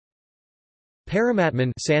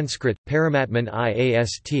Paramatman Sanskrit, Paramatman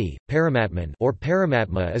Iast, Paramatman or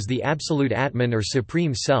Paramatma is the absolute Atman or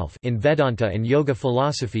Supreme Self in Vedanta and Yoga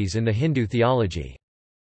philosophies in the Hindu theology.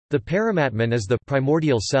 The Paramatman is the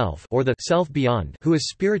primordial self or the self beyond who is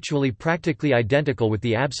spiritually practically identical with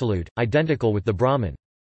the Absolute, identical with the Brahman.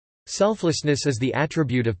 Selflessness is the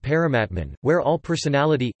attribute of Paramatman, where all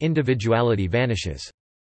personality, individuality vanishes.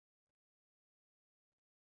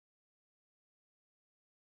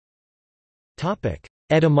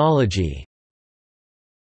 Etymology.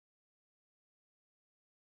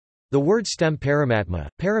 The word stem Paramatma,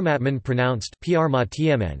 Paramatman pronounced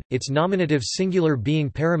Parmatman, its nominative singular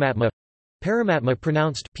being Paramatma, Paramatma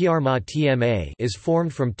pronounced Parmatma, is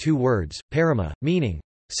formed from two words, Parama, meaning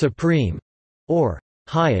supreme or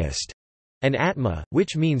highest, and Atma,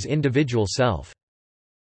 which means individual self.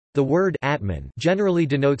 The word Atman generally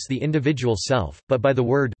denotes the individual self, but by the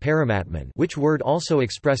word Paramatman, which word also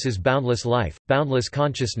expresses boundless life, boundless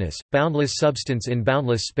consciousness, boundless substance in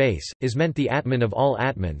boundless space, is meant the Atman of all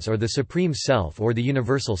Atmans or the Supreme Self or the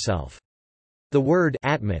Universal Self. The word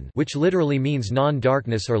Atman, which literally means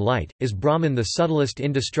non-darkness or light, is Brahman, the subtlest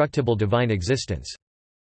indestructible divine existence.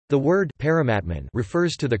 The word Paramatman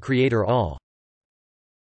refers to the Creator all.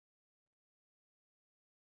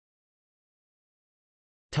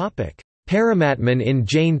 Paramatman in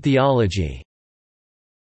Jain theology.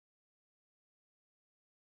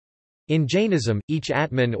 In Jainism, each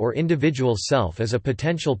Atman or individual self is a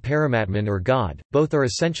potential Paramatman or God, both are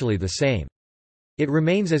essentially the same. It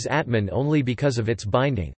remains as Atman only because of its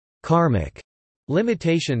binding karmic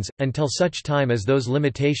limitations, until such time as those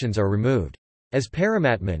limitations are removed. As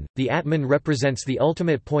Paramatman, the Atman represents the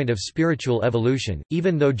ultimate point of spiritual evolution,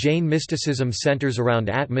 even though Jain mysticism centers around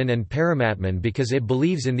Atman and Paramatman because it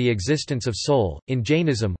believes in the existence of soul. In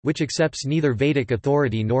Jainism, which accepts neither Vedic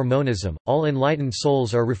authority nor monism, all enlightened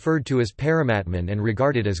souls are referred to as Paramatman and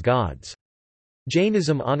regarded as gods.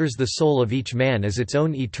 Jainism honors the soul of each man as its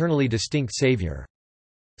own eternally distinct savior.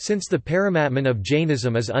 Since the Paramatman of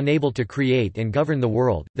Jainism is unable to create and govern the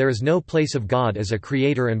world, there is no place of God as a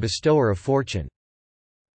creator and bestower of fortune.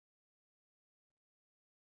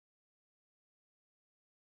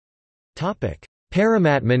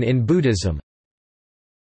 Paramatman in Buddhism.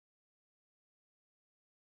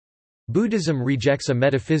 Buddhism rejects a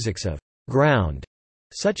metaphysics of ground,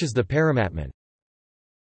 such as the Paramatman.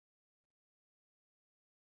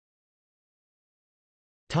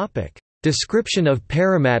 Description of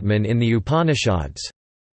Paramatman in the Upanishads.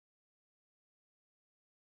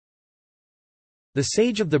 The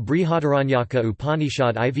sage of the Brihadaranyaka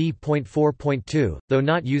Upanishad IV.4.2, though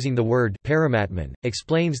not using the word Paramatman,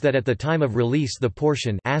 explains that at the time of release the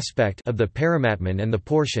portion aspect of the Paramatman and the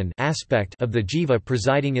portion aspect of the jiva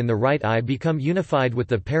presiding in the right eye become unified with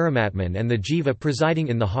the Paramatman and the jiva presiding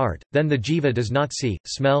in the heart, then the jiva does not see,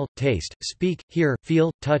 smell, taste, speak, hear,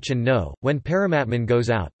 feel, touch and know. When Paramatman goes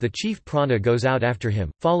out, the chief prana goes out after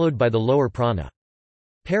him, followed by the lower prana.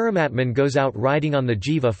 Paramatman goes out riding on the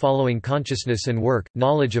jiva following consciousness and work,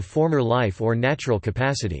 knowledge of former life or natural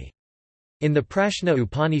capacity. In the Prashna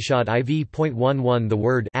Upanishad IV.11 the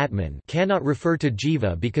word Atman cannot refer to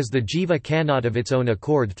jiva because the jiva cannot of its own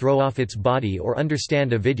accord throw off its body or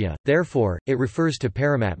understand avidya, therefore, it refers to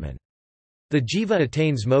Paramatman. The jiva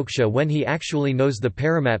attains moksha when he actually knows the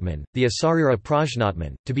Paramatman, the Asarira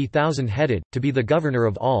Prajnatman, to be thousand-headed, to be the governor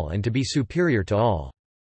of all and to be superior to all.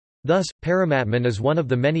 Thus, Paramatman is one of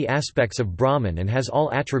the many aspects of Brahman and has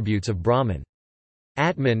all attributes of Brahman.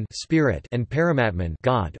 Atman spirit and Paramatman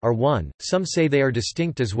God are one. Some say they are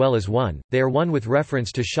distinct as well as one. They are one with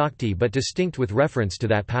reference to Shakti but distinct with reference to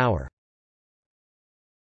that power.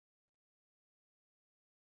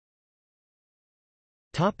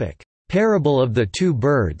 Topic: Parable of the two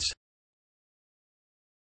birds.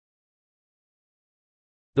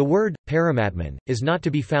 The word, Paramatman, is not to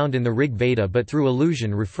be found in the Rig Veda but through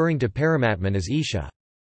allusion referring to Paramatman as Isha.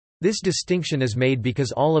 This distinction is made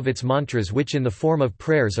because all of its mantras which in the form of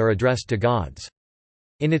prayers are addressed to gods.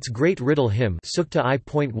 In its great riddle hymn Sukta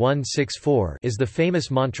I.164 is the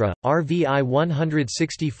famous mantra, RVI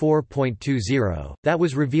 164.20, that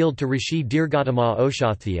was revealed to Rishi Dirgatama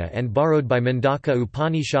Oshathiya and borrowed by Mandaka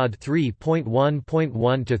Upanishad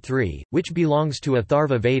 3.1.1-3, which belongs to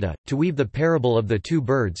Atharva Veda, to weave the parable of the two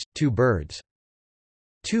birds. Two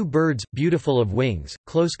birds, beautiful of wings,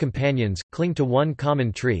 close companions, cling to one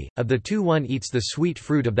common tree. Of the two one eats the sweet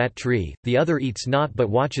fruit of that tree, the other eats not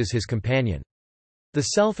but watches his companion. The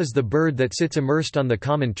self is the bird that sits immersed on the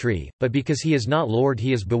common tree, but because he is not Lord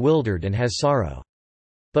he is bewildered and has sorrow.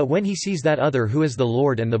 But when he sees that other who is the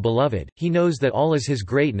Lord and the beloved, he knows that all is his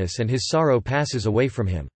greatness and his sorrow passes away from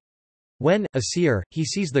him. When, a seer, he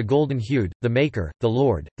sees the golden-hued, the Maker, the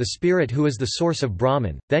Lord, the Spirit who is the source of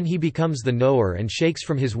Brahman, then he becomes the knower and shakes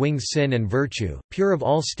from his wings sin and virtue, pure of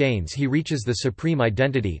all stains he reaches the supreme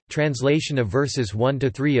identity. Translation of verses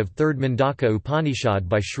 1–3 of 3rd Mandaka Upanishad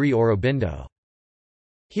by Sri Aurobindo.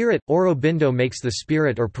 Here Aurobindo makes the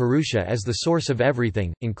spirit or Purusha as the source of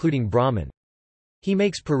everything, including Brahman. He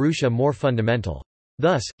makes Purusha more fundamental.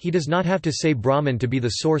 Thus, he does not have to say Brahman to be the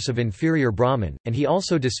source of inferior Brahman, and he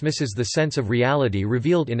also dismisses the sense of reality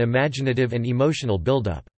revealed in imaginative and emotional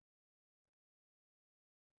build-up.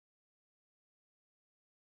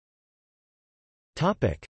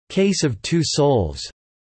 Case of two souls.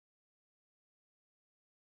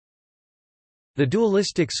 The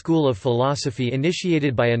dualistic school of philosophy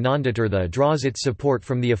initiated by Anandatirtha draws its support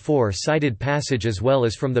from the aforementioned passage as well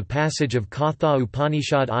as from the passage of Katha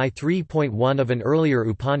Upanishad I 3.1 of an earlier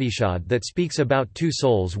Upanishad that speaks about two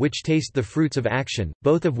souls which taste the fruits of action,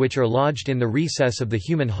 both of which are lodged in the recess of the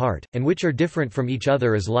human heart, and which are different from each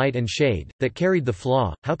other as light and shade, that carried the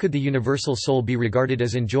flaw. How could the universal soul be regarded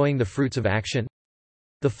as enjoying the fruits of action?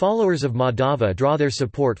 The followers of Madhava draw their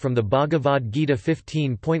support from the Bhagavad Gita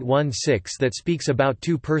 15.16 that speaks about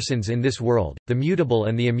two persons in this world, the mutable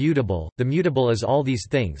and the immutable. The mutable is all these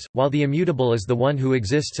things, while the immutable is the one who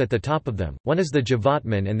exists at the top of them. One is the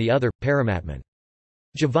Jivatman and the other, Paramatman.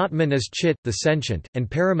 Jivatman is Chit, the sentient, and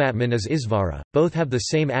Paramatman is Isvara. Both have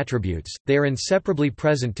the same attributes, they are inseparably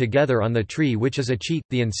present together on the tree which is Achit,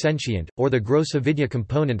 the insentient, or the gross avidya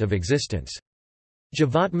component of existence.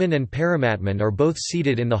 Jivatman and Paramatman are both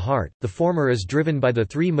seated in the heart, the former is driven by the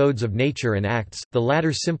three modes of nature and acts, the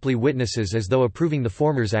latter simply witnesses as though approving the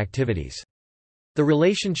former's activities. The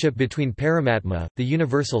relationship between Paramatma, the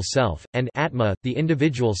universal self, and Atma, the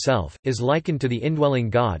individual self, is likened to the indwelling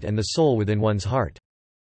God and the soul within one's heart.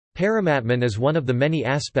 Paramatman is one of the many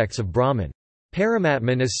aspects of Brahman.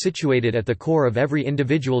 Paramatman is situated at the core of every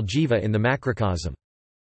individual jiva in the macrocosm.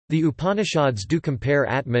 The Upanishads do compare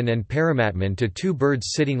Atman and Paramatman to two birds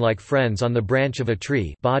sitting like friends on the branch of a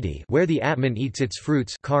tree body where the Atman eats its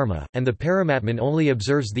fruits karma, and the Paramatman only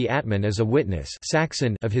observes the Atman as a witness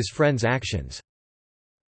saksan of his friend's actions.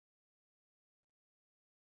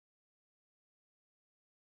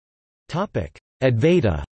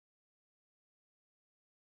 Advaita.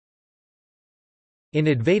 In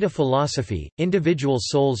Advaita philosophy, individual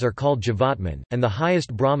souls are called Jivatman, and the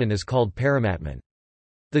highest Brahman is called Paramatman.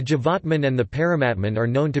 The Jivatman and the Paramatman are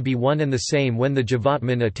known to be one and the same when the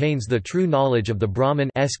Jivatman attains the true knowledge of the Brahman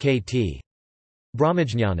skt.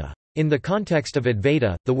 Brahmajnana. In the context of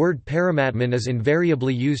Advaita, the word Paramatman is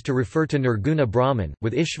invariably used to refer to Nirguna Brahman,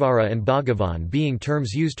 with Ishvara and Bhagavan being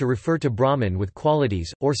terms used to refer to Brahman with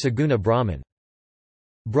qualities, or Saguna Brahman.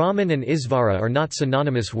 Brahman and Isvara are not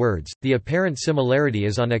synonymous words, the apparent similarity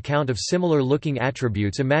is on account of similar-looking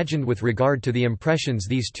attributes imagined with regard to the impressions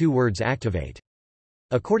these two words activate.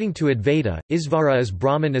 According to Advaita, Isvara is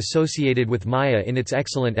Brahman associated with Maya in its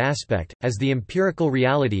excellent aspect, as the empirical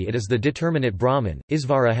reality it is the determinate Brahman.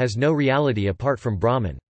 Isvara has no reality apart from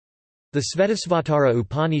Brahman. The Svetasvatara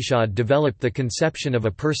Upanishad developed the conception of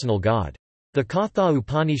a personal god. The Katha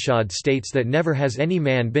Upanishad states that never has any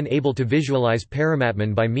man been able to visualize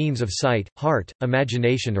Paramatman by means of sight, heart,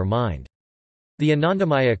 imagination or mind. The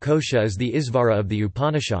Anandamaya Kosha is the Isvara of the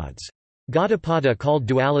Upanishads. Gaudapada called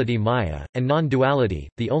duality Maya, and non-duality,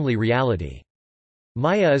 the only reality.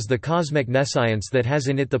 Maya is the cosmic nescience that has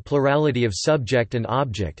in it the plurality of subject and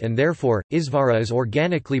object and therefore, Isvara is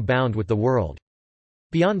organically bound with the world.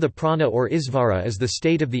 Beyond the prana or Isvara is the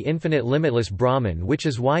state of the infinite limitless Brahman, which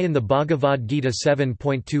is why in the Bhagavad Gita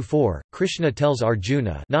 7.24, Krishna tells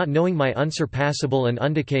Arjuna, not knowing my unsurpassable and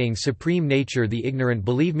undecaying supreme nature, the ignorant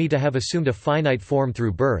believe me to have assumed a finite form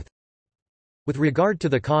through birth. With regard to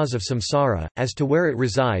the cause of samsara, as to where it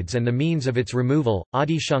resides and the means of its removal,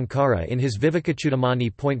 Adi Shankara in his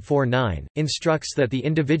Vivekachudamani.49, instructs that the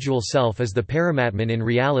individual self is the Paramatman in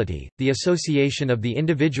reality. The association of the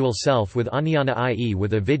individual self with Anyana, i.e.,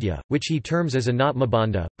 with avidya, which he terms as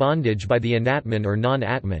anatmabandha, bondage by the anatman or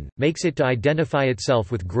non-atman, makes it to identify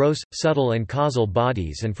itself with gross, subtle, and causal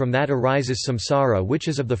bodies, and from that arises samsara, which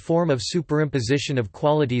is of the form of superimposition of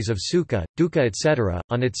qualities of sukha, dukkha, etc.,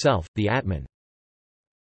 on itself, the atman.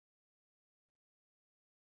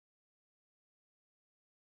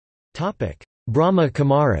 Brahma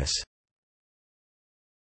Kumaris.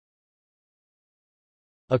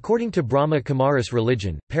 According to Brahma Kumaris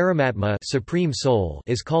religion, Paramatma Supreme Soul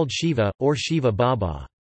is called Shiva, or Shiva Baba.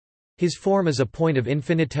 His form is a point of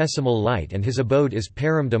infinitesimal light and his abode is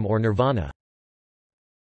Paramdham or Nirvana.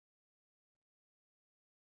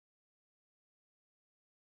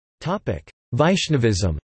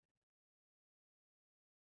 Vaishnavism.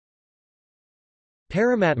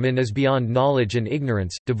 Paramatman is beyond knowledge and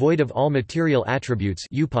ignorance, devoid of all material attributes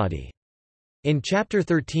upadi. In Chapter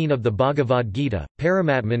 13 of the Bhagavad Gita,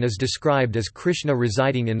 Paramatman is described as Krishna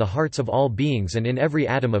residing in the hearts of all beings and in every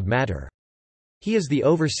atom of matter. He is the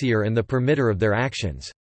overseer and the permitter of their actions.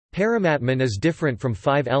 Paramatman is different from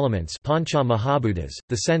five elements Pancha Mahabhutas,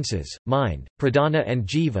 the senses, mind, pradhana and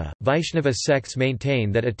jiva. Vaishnava sects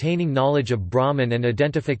maintain that attaining knowledge of Brahman and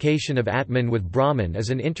identification of Atman with Brahman is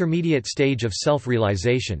an intermediate stage of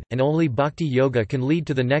self-realization, and only bhakti yoga can lead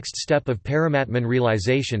to the next step of Paramatman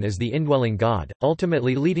realization as the indwelling God,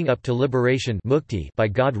 ultimately leading up to liberation mukti by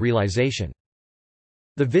God realization.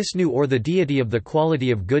 The Vishnu or the deity of the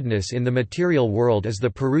quality of goodness in the material world is the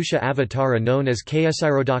Purusha avatara known as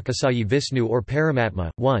Kayasirodakasayi Vishnu or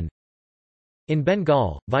Paramatma. 1. In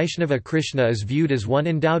Bengal, Vaishnava Krishna is viewed as one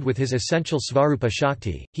endowed with his essential Svarupa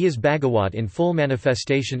Shakti. He is Bhagavat in full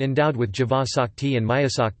manifestation endowed with Jiva Sakti and Maya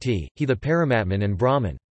Sakti, he the Paramatman and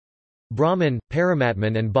Brahman. Brahman,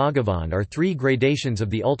 Paramatman and Bhagavan are three gradations of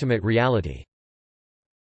the ultimate reality.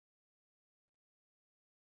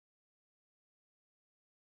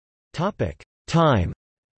 Time.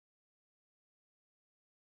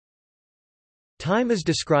 Time is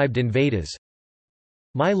described in Vedas.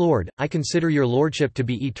 My Lord, I consider your lordship to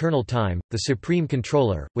be eternal time, the supreme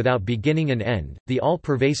controller, without beginning and end, the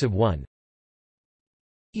all-pervasive one.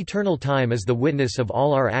 Eternal time is the witness of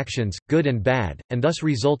all our actions, good and bad, and thus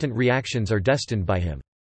resultant reactions are destined by him.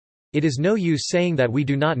 It is no use saying that we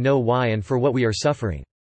do not know why and for what we are suffering.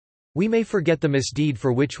 We may forget the misdeed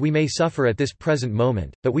for which we may suffer at this present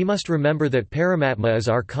moment, but we must remember that Paramatma is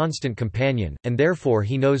our constant companion, and therefore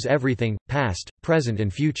he knows everything, past, present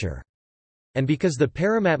and future. And because the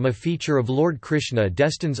Paramatma feature of Lord Krishna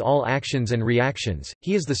destines all actions and reactions,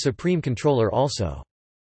 he is the supreme controller also.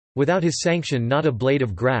 Without his sanction not a blade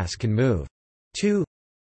of grass can move. 2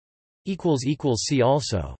 == See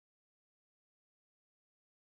also